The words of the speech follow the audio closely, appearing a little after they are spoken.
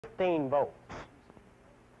15 volts.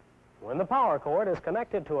 When the power cord is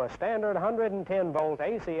connected to a standard 110-volt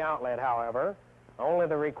AC outlet, however, only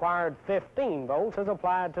the required 15 volts is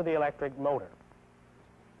applied to the electric motor.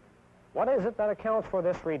 What is it that accounts for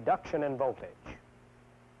this reduction in voltage?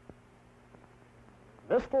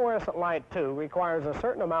 This fluorescent light, too, requires a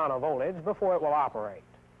certain amount of voltage before it will operate.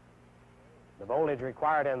 The voltage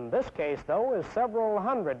required in this case, though, is several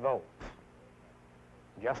hundred volts.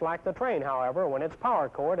 Just like the train, however, when its power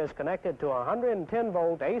cord is connected to a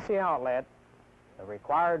 110-volt AC outlet, the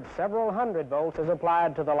required several hundred volts is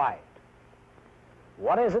applied to the light.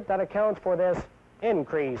 What is it that accounts for this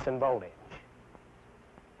increase in voltage?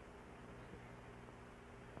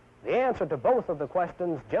 The answer to both of the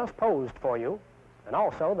questions just posed for you, and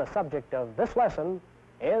also the subject of this lesson,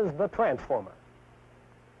 is the transformer.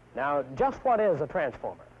 Now, just what is a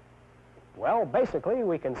transformer? Well, basically,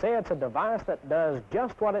 we can say it's a device that does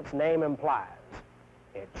just what its name implies.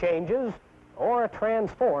 It changes or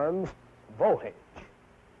transforms voltage.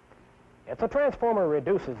 If the transformer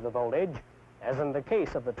reduces the voltage, as in the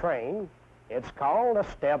case of the train, it's called a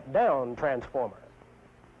step-down transformer.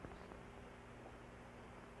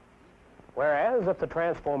 Whereas if the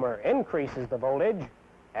transformer increases the voltage,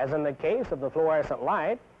 as in the case of the fluorescent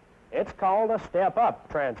light, it's called a step-up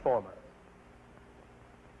transformer.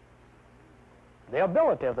 The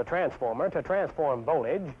ability of the transformer to transform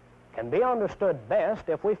voltage can be understood best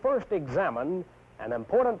if we first examine an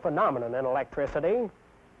important phenomenon in electricity,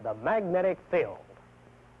 the magnetic field.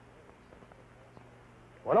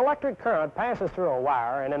 When electric current passes through a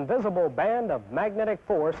wire, an invisible band of magnetic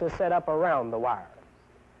force is set up around the wire.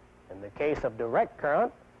 In the case of direct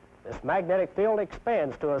current, this magnetic field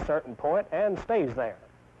expands to a certain point and stays there,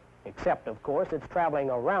 except, of course, it's traveling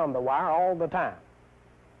around the wire all the time.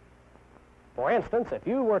 For instance, if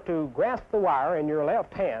you were to grasp the wire in your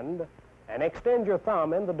left hand and extend your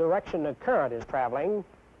thumb in the direction the current is traveling,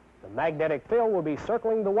 the magnetic field will be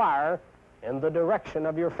circling the wire in the direction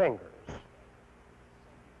of your fingers.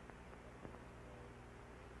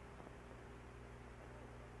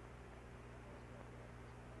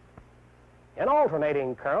 In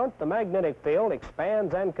alternating current, the magnetic field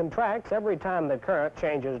expands and contracts every time the current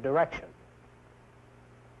changes direction.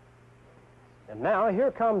 And now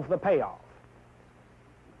here comes the payoff.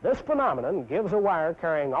 This phenomenon gives a wire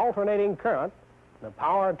carrying alternating current the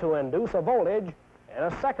power to induce a voltage in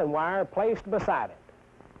a second wire placed beside it.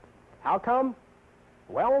 How come?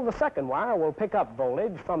 Well, the second wire will pick up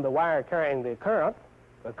voltage from the wire carrying the current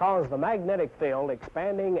because the magnetic field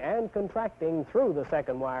expanding and contracting through the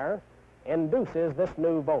second wire induces this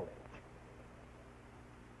new voltage.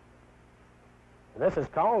 This is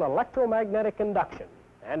called electromagnetic induction,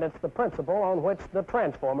 and it's the principle on which the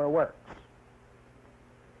transformer works.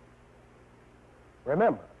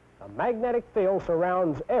 Remember, a magnetic field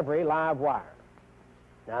surrounds every live wire.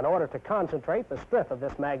 Now, in order to concentrate the strength of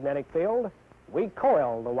this magnetic field, we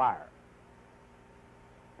coil the wire,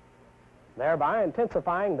 thereby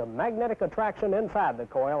intensifying the magnetic attraction inside the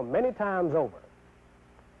coil many times over.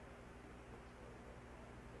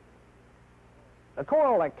 The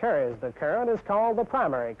coil that carries the current is called the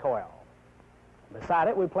primary coil. Beside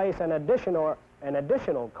it, we place an additional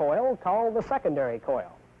coil called the secondary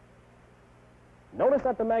coil. Notice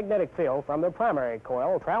that the magnetic field from the primary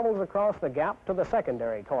coil travels across the gap to the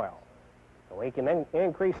secondary coil. We can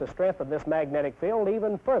increase the strength of this magnetic field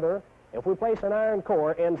even further if we place an iron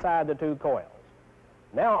core inside the two coils.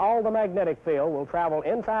 Now all the magnetic field will travel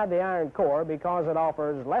inside the iron core because it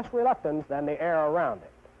offers less reluctance than the air around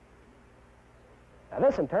it. Now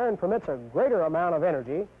this in turn permits a greater amount of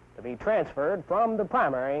energy to be transferred from the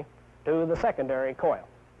primary to the secondary coil.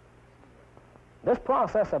 This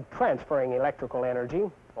process of transferring electrical energy,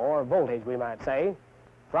 or voltage we might say,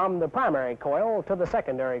 from the primary coil to the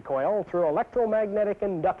secondary coil through electromagnetic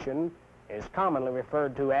induction is commonly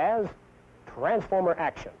referred to as transformer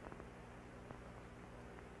action.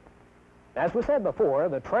 As we said before,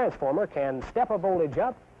 the transformer can step a voltage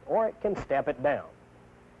up or it can step it down.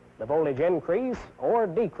 The voltage increase or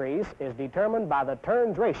decrease is determined by the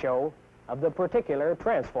turns ratio of the particular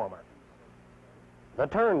transformer. The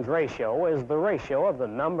turns ratio is the ratio of the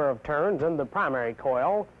number of turns in the primary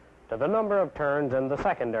coil to the number of turns in the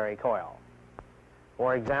secondary coil.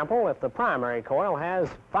 For example, if the primary coil has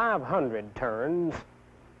 500 turns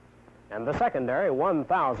and the secondary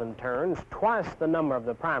 1,000 turns, twice the number of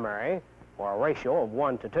the primary, or a ratio of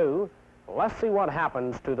 1 to 2, let's see what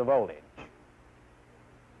happens to the voltage.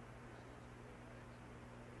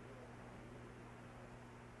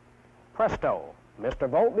 Presto, Mr.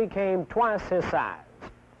 Volt became twice his size.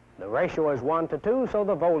 The ratio is 1 to 2, so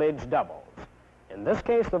the voltage doubles. In this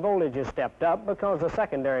case, the voltage is stepped up because the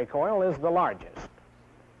secondary coil is the largest.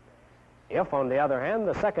 If, on the other hand,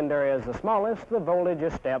 the secondary is the smallest, the voltage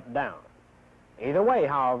is stepped down. Either way,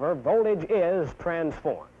 however, voltage is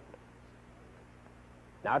transformed.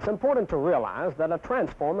 Now, it's important to realize that a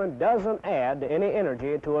transformer doesn't add any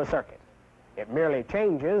energy to a circuit. It merely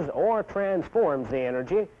changes or transforms the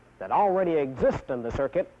energy that already exists in the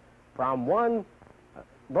circuit from one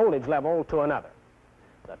voltage level to another.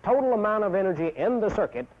 The total amount of energy in the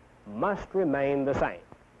circuit must remain the same.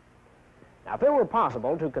 Now, if it were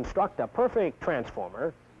possible to construct a perfect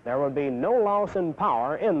transformer, there would be no loss in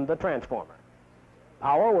power in the transformer.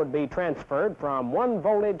 Power would be transferred from one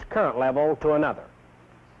voltage current level to another.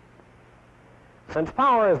 Since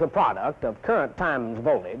power is the product of current times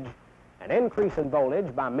voltage, an increase in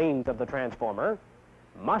voltage by means of the transformer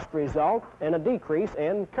must result in a decrease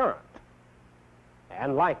in current.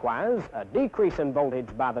 And likewise, a decrease in voltage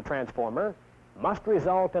by the transformer must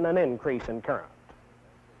result in an increase in current.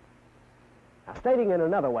 Now, stating in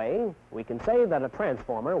another way, we can say that a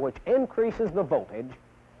transformer which increases the voltage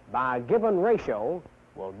by a given ratio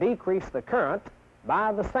will decrease the current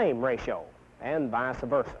by the same ratio, and vice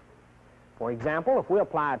versa. For example, if we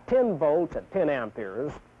apply 10 volts at 10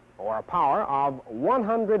 amperes, or a power of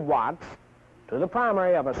 100 watts to the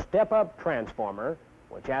primary of a step-up transformer,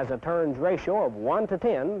 which has a turns ratio of 1 to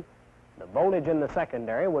 10, the voltage in the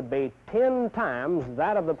secondary would be 10 times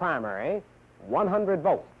that of the primary, 100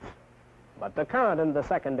 volts. But the current in the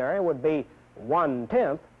secondary would be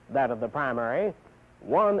 1/10 that of the primary,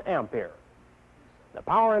 1 ampere. The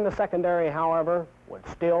power in the secondary, however, would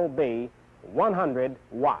still be 100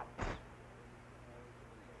 watts.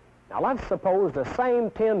 Now, let's suppose the same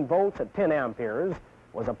 10 volts at 10 amperes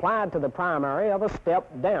was applied to the primary of a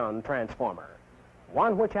step-down transformer,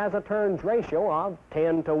 one which has a turns ratio of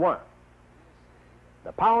 10 to 1.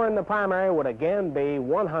 The power in the primary would again be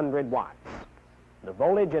 100 watts. The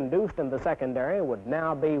voltage induced in the secondary would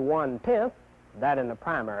now be 1/10 that in the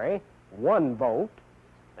primary, 1 volt.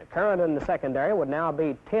 The current in the secondary would now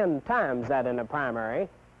be 10 times that in the primary,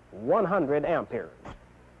 100 amperes.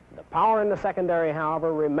 The power in the secondary,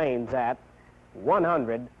 however, remains at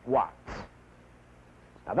 100 watts.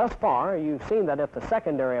 Now, thus far, you've seen that if the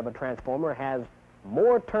secondary of a transformer has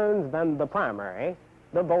more turns than the primary,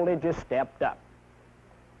 the voltage is stepped up.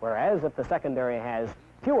 Whereas if the secondary has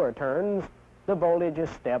fewer turns, the voltage is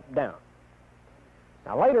stepped down.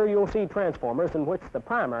 Now, later you'll see transformers in which the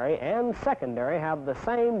primary and secondary have the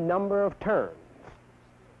same number of turns.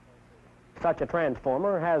 Such a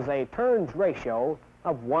transformer has a turns ratio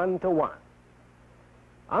of 1 to 1.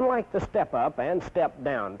 Unlike the step-up and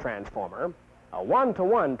step-down transformer, a 1 to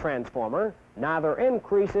 1 transformer neither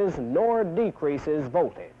increases nor decreases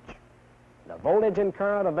voltage. The voltage and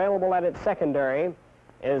current available at its secondary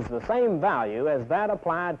is the same value as that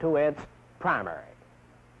applied to its primary.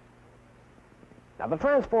 Now, the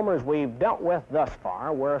transformers we've dealt with thus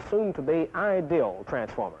far were assumed to be ideal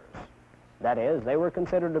transformers. That is, they were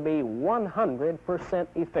considered to be 100%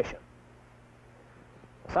 efficient.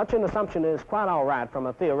 Such an assumption is quite all right from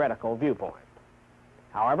a theoretical viewpoint.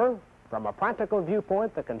 However, from a practical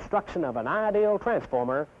viewpoint, the construction of an ideal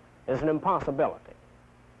transformer is an impossibility.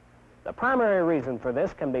 The primary reason for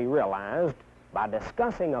this can be realized by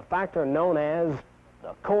discussing a factor known as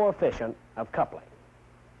the coefficient of coupling.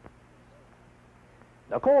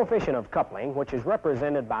 The coefficient of coupling, which is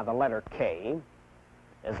represented by the letter K,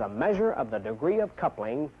 is a measure of the degree of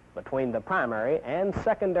coupling between the primary and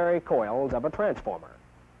secondary coils of a transformer.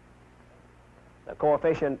 The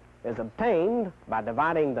coefficient is obtained by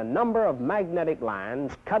dividing the number of magnetic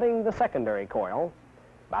lines cutting the secondary coil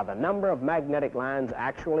by the number of magnetic lines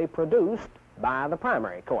actually produced by the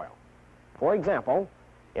primary coil. For example,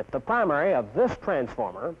 if the primary of this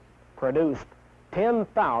transformer produced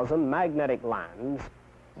 10,000 magnetic lines,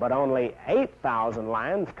 but only 8,000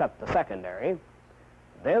 lines cut the secondary,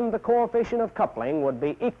 then the coefficient of coupling would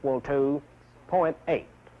be equal to 0.8.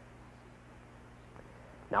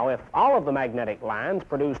 Now, if all of the magnetic lines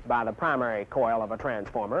produced by the primary coil of a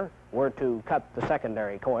transformer were to cut the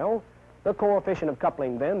secondary coil, the coefficient of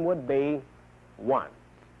coupling then would be 1.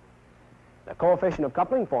 The coefficient of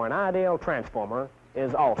coupling for an ideal transformer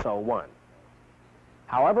is also 1.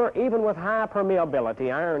 However, even with high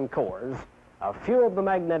permeability iron cores, a few of the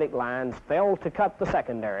magnetic lines fail to cut the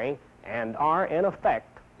secondary and are, in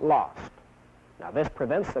effect, lost. Now, this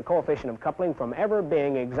prevents the coefficient of coupling from ever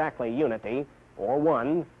being exactly unity, or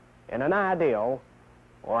 1, in an ideal,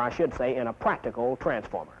 or I should say, in a practical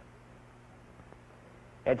transformer.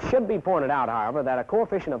 It should be pointed out, however, that a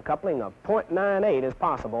coefficient of coupling of 0.98 is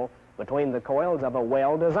possible between the coils of a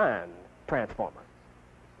well-designed transformer.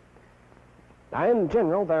 Now, in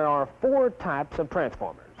general, there are 4 types of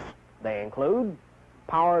transformers. They include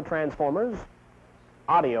power transformers,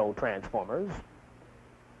 audio transformers,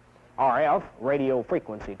 RF, radio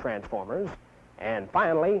frequency transformers, and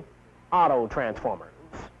finally, auto transformers.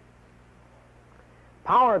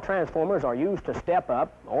 Power transformers are used to step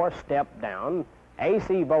up or step down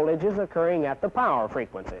AC voltages occurring at the power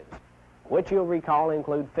frequencies, which you'll recall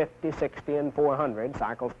include 50, 60, and 400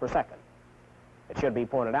 cycles per second. It should be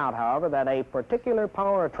pointed out, however, that a particular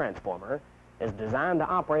power transformer is designed to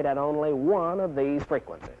operate at only one of these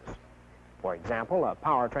frequencies. For example, a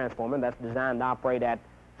power transformer that's designed to operate at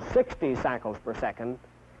 60 cycles per second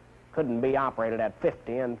couldn't be operated at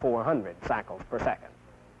 50 and 400 cycles per second.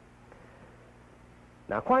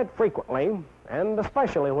 Now, quite frequently, and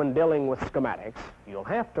especially when dealing with schematics, you'll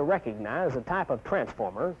have to recognize a type of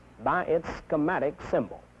transformer by its schematic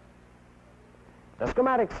symbol. The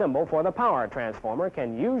schematic symbol for the power transformer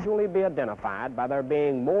can usually be identified by there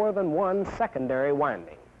being more than one secondary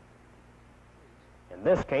winding. In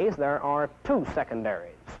this case, there are 2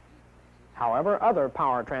 secondaries. However, other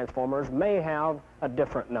power transformers may have a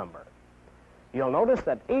different number. You'll notice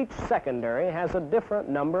that each secondary has a different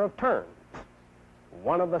number of turns.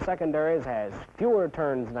 One of the secondaries has fewer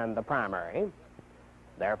turns than the primary.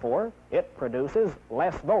 Therefore, it produces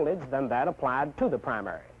less voltage than that applied to the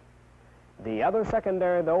primary. The other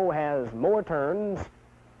secondary, though, has more turns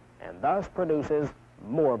and thus produces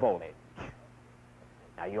more voltage.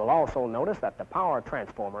 Now, you'll also notice that the power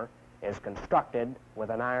transformer is constructed with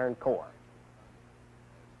an iron core.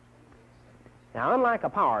 Now, unlike a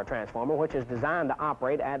power transformer, which is designed to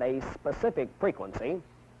operate at a specific frequency,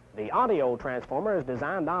 the audio transformer is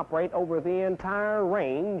designed to operate over the entire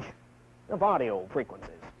range of audio frequencies,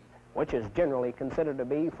 which is generally considered to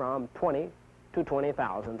be from 20 to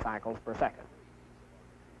 20,000 cycles per second.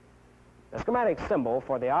 The schematic symbol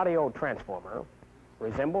for the audio transformer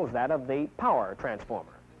resembles that of the power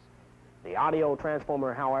transformer. The audio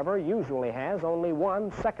transformer, however, usually has only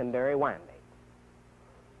one secondary winding.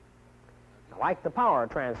 Like the power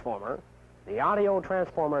transformer, the audio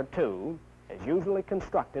transformer, too, is usually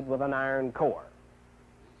constructed with an iron core.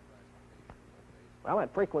 Well,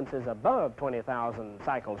 at frequencies above 20,000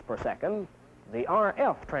 cycles per second, the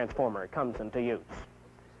RF transformer comes into use.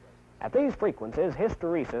 At these frequencies,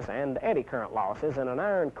 hysteresis and eddy current losses in an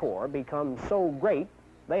iron core become so great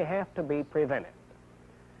they have to be prevented.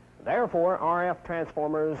 Therefore, RF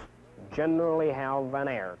transformers generally have an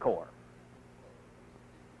air core.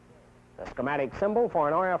 The schematic symbol for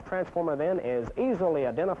an RF transformer, then, is easily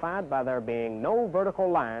identified by there being no vertical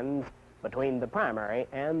lines between the primary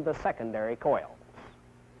and the secondary coils.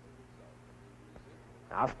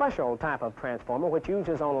 Now, a special type of transformer which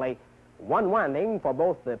uses only one winding for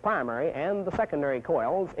both the primary and the secondary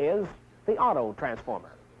coils is the auto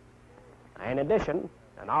transformer. In addition,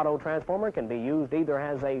 an auto transformer can be used either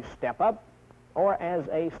as a step-up or as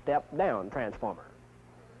a step-down transformer.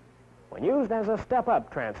 When used as a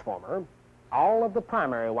step-up transformer, all of the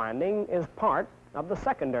primary winding is part of the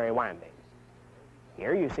secondary winding.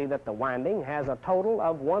 Here you see that the winding has a total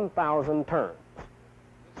of 1,000 turns.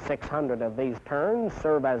 600 of these turns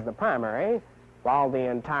serve as the primary, while the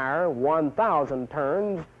entire 1,000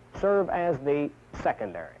 turns serve as the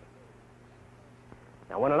secondary.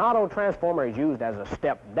 Now, when an auto transformer is used as a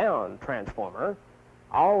step-down transformer,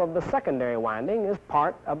 all of the secondary winding is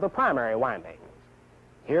part of the primary winding.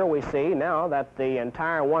 Here we see now that the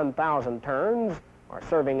entire 1,000 turns are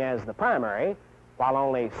serving as the primary, while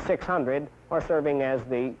only 600 are serving as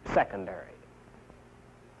the secondary.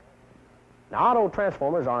 Now, auto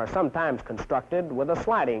transformers are sometimes constructed with a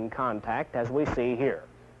sliding contact, as we see here.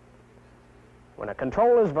 When a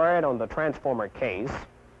control is varied on the transformer case,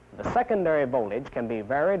 the secondary voltage can be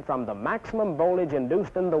varied from the maximum voltage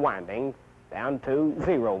induced in the winding down to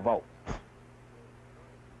 0 volts.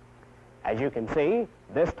 As you can see,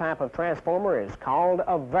 this type of transformer is called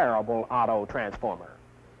a variable auto transformer.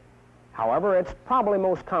 However, it's probably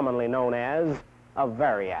most commonly known as a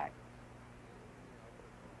variac.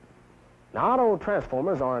 Now, auto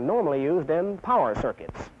transformers are normally used in power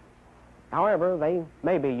circuits. However, they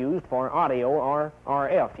may be used for audio or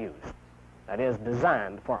RF use. That is,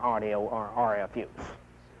 designed for audio or RF use.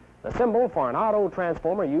 The symbol for an auto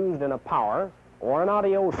transformer used in a power or an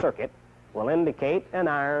audio circuit will indicate an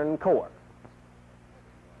iron core.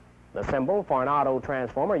 The symbol for an auto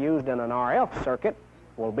transformer used in an RF circuit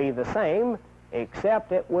will be the same,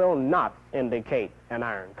 except it will not indicate an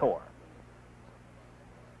iron core.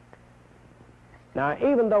 Now,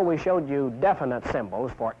 even though we showed you definite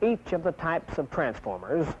symbols for each of the types of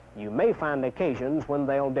transformers, you may find occasions when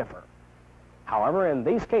they'll differ. However, in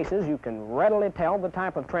these cases, you can readily tell the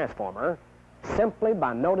type of transformer simply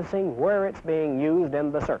by noticing where it's being used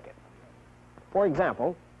in the circuit. For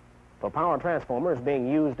example, if a power transformer is being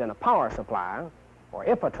used in a power supply, or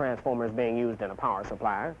if a transformer is being used in a power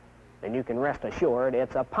supply, then you can rest assured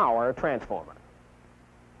it's a power transformer.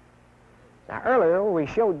 Now, earlier we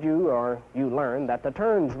showed you, or you learned, that the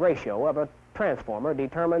turns ratio of a transformer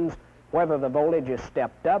determines whether the voltage is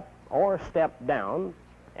stepped up or stepped down,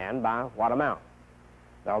 and by what amount.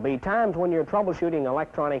 There will be times when you're troubleshooting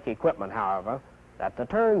electronic equipment, however, that the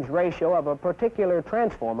turns ratio of a particular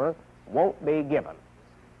transformer won't be given.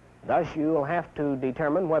 Thus, you'll have to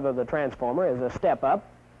determine whether the transformer is a step-up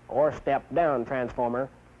or step-down transformer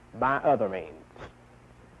by other means.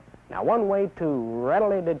 Now, one way to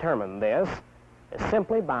readily determine this is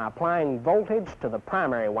simply by applying voltage to the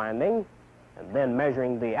primary winding and then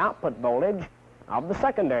measuring the output voltage of the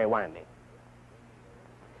secondary winding.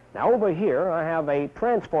 Now, over here, I have a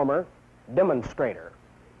transformer demonstrator.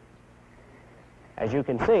 As you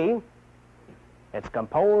can see, it's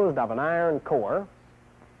composed of an iron core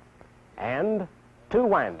and two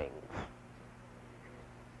windings.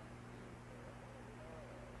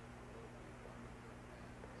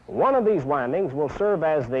 One of these windings will serve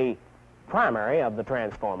as the primary of the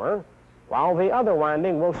transformer, while the other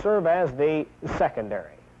winding will serve as the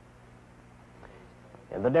secondary.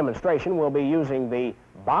 In the demonstration, we'll be using the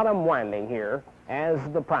bottom winding here as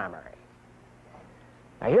the primary.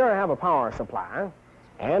 Now, here I have a power supply,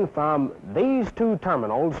 and from these two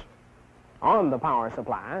terminals on the power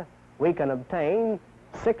supply, we can obtain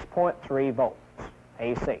 6.3 volts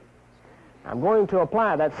AC. I'm going to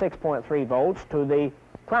apply that 6.3 volts to the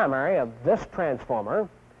primary of this transformer,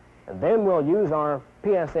 and then we'll use our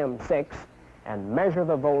PSM6 and measure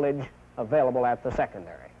the voltage available at the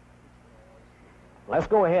secondary. Let's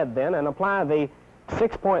go ahead then and apply the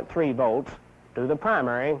 6.3 volts to the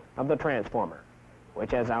primary of the transformer,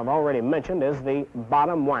 which, as I've already mentioned, is the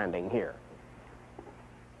bottom winding here.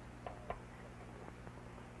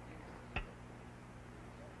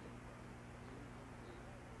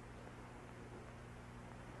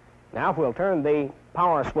 Now, if we'll turn the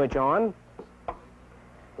power switch on,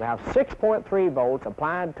 we have 6.3 volts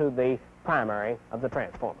applied to the primary of the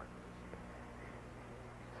transformer.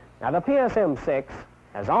 Now, the PSM6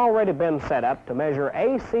 has already been set up to measure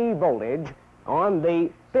AC voltage on the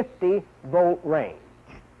 50-volt range.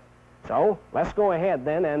 So, let's go ahead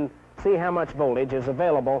then and see how much voltage is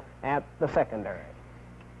available at the secondary.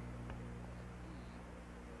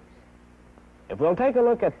 If we'll take a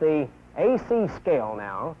look at the AC scale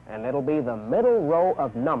now, and it'll be the middle row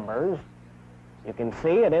of numbers, you can see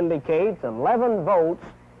it indicates 11 volts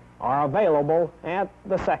are available at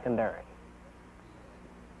the secondary.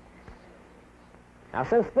 Now,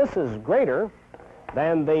 since this is greater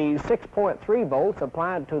than the 6.3 volts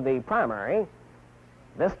applied to the primary,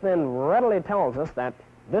 this then readily tells us that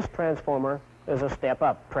this transformer is a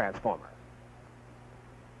step-up transformer.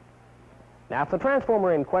 Now, if the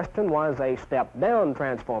transformer in question was a step-down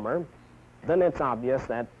transformer, then it's obvious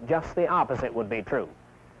that just the opposite would be true.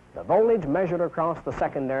 The voltage measured across the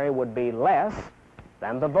secondary would be less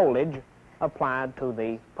than the voltage applied to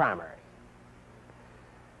the primary.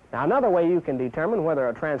 Now, another way you can determine whether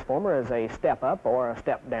a transformer is a step-up or a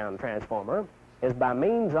step-down transformer is by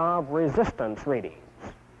means of resistance readings.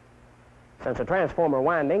 Since a transformer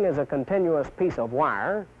winding is a continuous piece of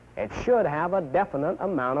wire, it should have a definite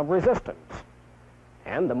amount of resistance.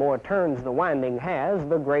 And the more turns the winding has,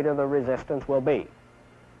 the greater the resistance will be.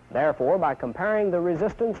 Therefore, by comparing the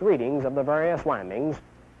resistance readings of the various windings,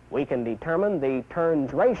 we can determine the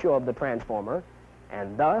turns ratio of the transformer,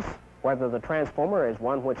 and thus whether the transformer is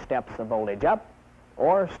one which steps the voltage up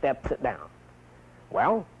or steps it down.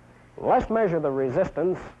 Well, let's measure the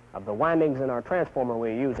resistance of the windings in our transformer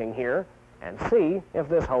we're using here and see if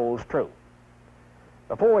this holds true.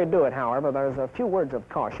 Before we do it, however, there's a few words of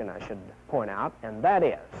caution I should point out, and that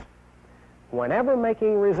is, whenever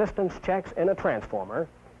making resistance checks in a transformer,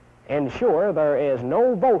 ensure there is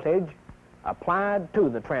no voltage applied to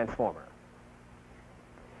the transformer.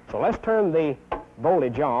 So let's turn the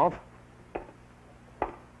voltage off,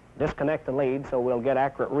 disconnect the lead so we'll get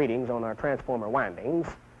accurate readings on our transformer windings,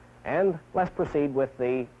 and let's proceed with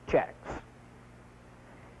the checks.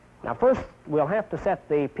 Now, first, we'll have to set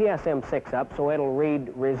the PSM6 up so it'll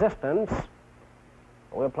read resistance.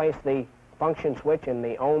 We'll place the function switch in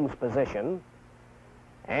the ohms position,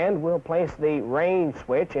 and we'll place the range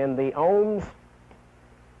switch in the ohms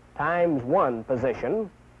times 1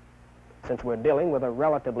 position, since we're dealing with a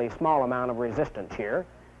relatively small amount of resistance here.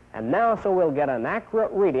 And now, so we'll get an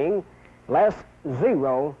accurate reading, let's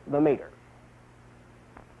zero the meter.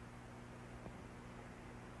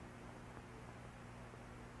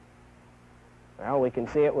 we can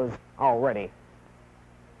see it was already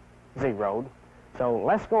zeroed. So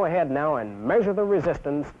let's go ahead now and measure the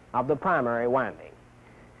resistance of the primary winding.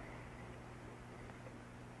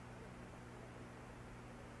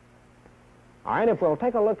 All right, if we'll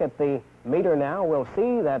take a look at the meter now, we'll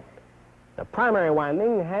see that the primary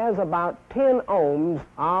winding has about 10 ohms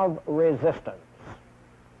of resistance.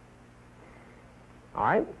 All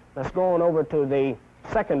right, let's go on over to the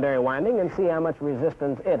secondary winding and see how much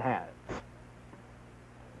resistance it has.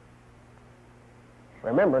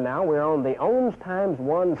 Remember now, we're on the ohms times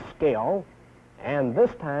 1 scale, and this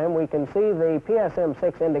time we can see the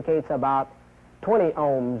PSM6 indicates about 20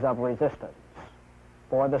 ohms of resistance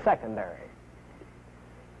for the secondary.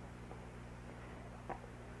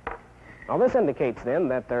 Now this indicates then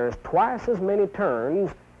that there's twice as many turns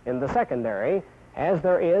in the secondary as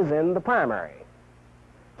there is in the primary.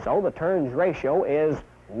 So the turns ratio is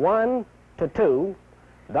 1 to 2,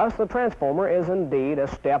 thus the transformer is indeed a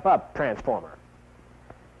step-up transformer.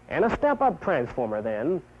 And a step-up transformer,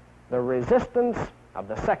 then, the resistance of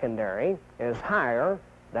the secondary is higher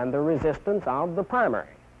than the resistance of the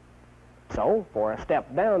primary. So, for a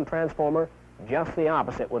step-down transformer, just the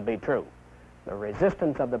opposite would be true. The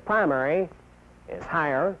resistance of the primary is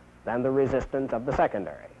higher than the resistance of the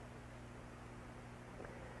secondary.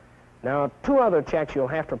 Now, two other checks you'll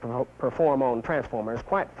have to perform on transformers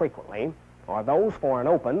quite frequently are those for an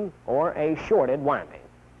open or a shorted winding.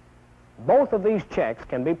 Both of these checks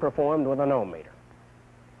can be performed with an ohm meter.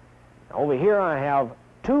 Over here I have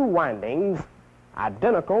two windings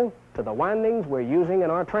identical to the windings we're using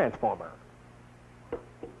in our transformer.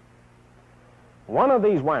 One of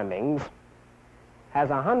these windings has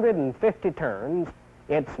 150 turns.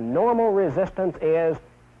 Its normal resistance is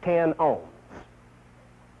 10 ohms.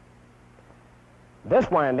 This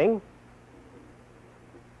winding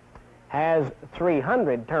has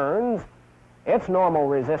 300 turns. Its normal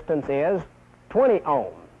resistance is 20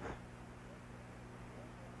 ohms.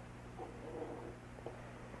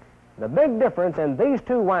 The big difference in these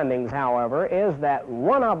two windings, however, is that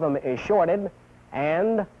one of them is shorted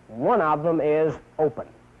and one of them is open.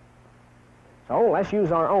 So let's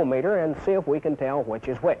use our ohm meter and see if we can tell which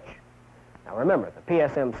is which. Now remember, the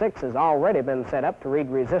PSM6 has already been set up to read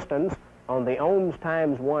resistance on the ohms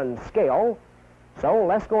times 1 scale. So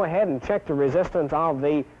let's go ahead and check the resistance of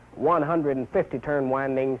the 150 turn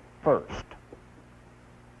winding first.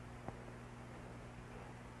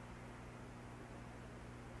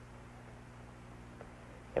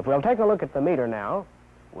 If we'll take a look at the meter now,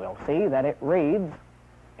 we'll see that it reads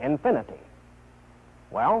infinity.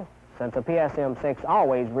 Well, since a PSM6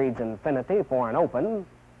 always reads infinity for an open,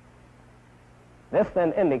 this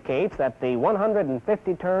then indicates that the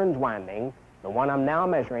 150 turns winding, the one I'm now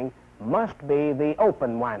measuring, must be the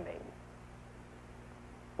open winding.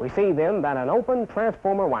 We see then that an open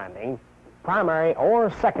transformer winding, primary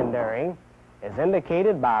or secondary, is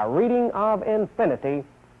indicated by a reading of infinity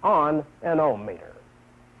on an ohm meter.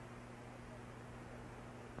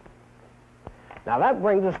 Now that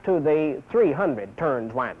brings us to the 300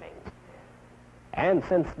 turns windings. And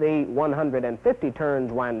since the 150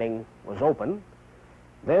 turns winding was open,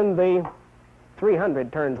 then the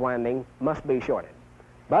 300 turns winding must be shorted.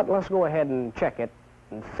 But let's go ahead and check it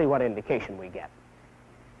and see what indication we get.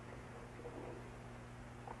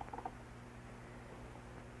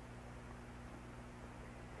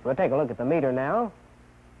 We'll take a look at the meter now.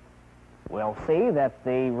 We'll see that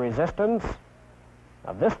the resistance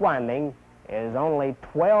of this winding is only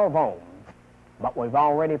 12 ohms. But we've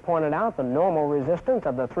already pointed out the normal resistance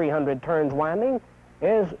of the 300 turns winding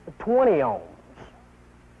is 20 ohms.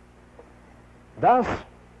 Thus,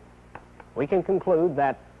 we can conclude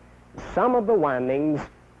that some of the windings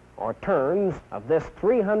or turns of this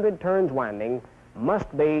 300 turns winding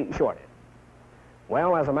must be shorted.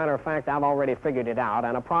 Well, as a matter of fact, I've already figured it out,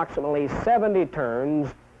 and approximately 70 turns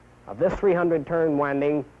of this 300 turn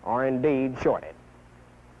winding are indeed shorted.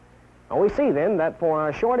 Now we see then that for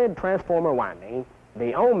a shorted transformer winding,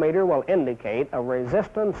 the ohm meter will indicate a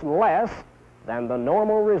resistance less than the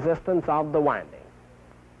normal resistance of the winding.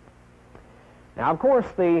 Now, of course,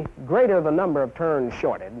 the greater the number of turns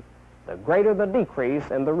shorted, the greater the decrease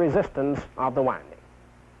in the resistance of the winding.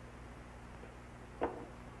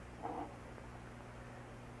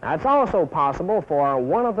 Now, it's also possible for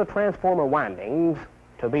one of the transformer windings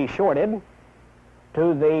to be shorted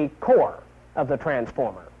to the core of the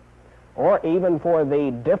transformer, or even for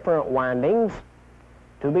the different windings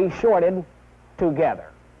to be shorted together.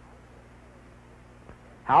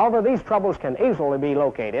 However, these troubles can easily be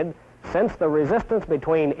located since the resistance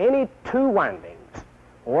between any two windings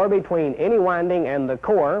or between any winding and the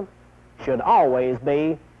core should always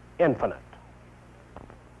be infinite.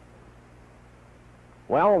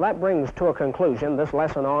 Well, that brings to a conclusion this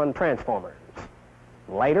lesson on transformers.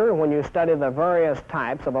 Later, when you study the various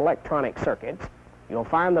types of electronic circuits, you'll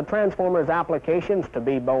find the transformer's applications to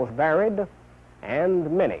be both varied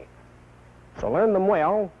and many. So learn them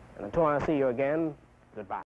well, and until I see you again, goodbye.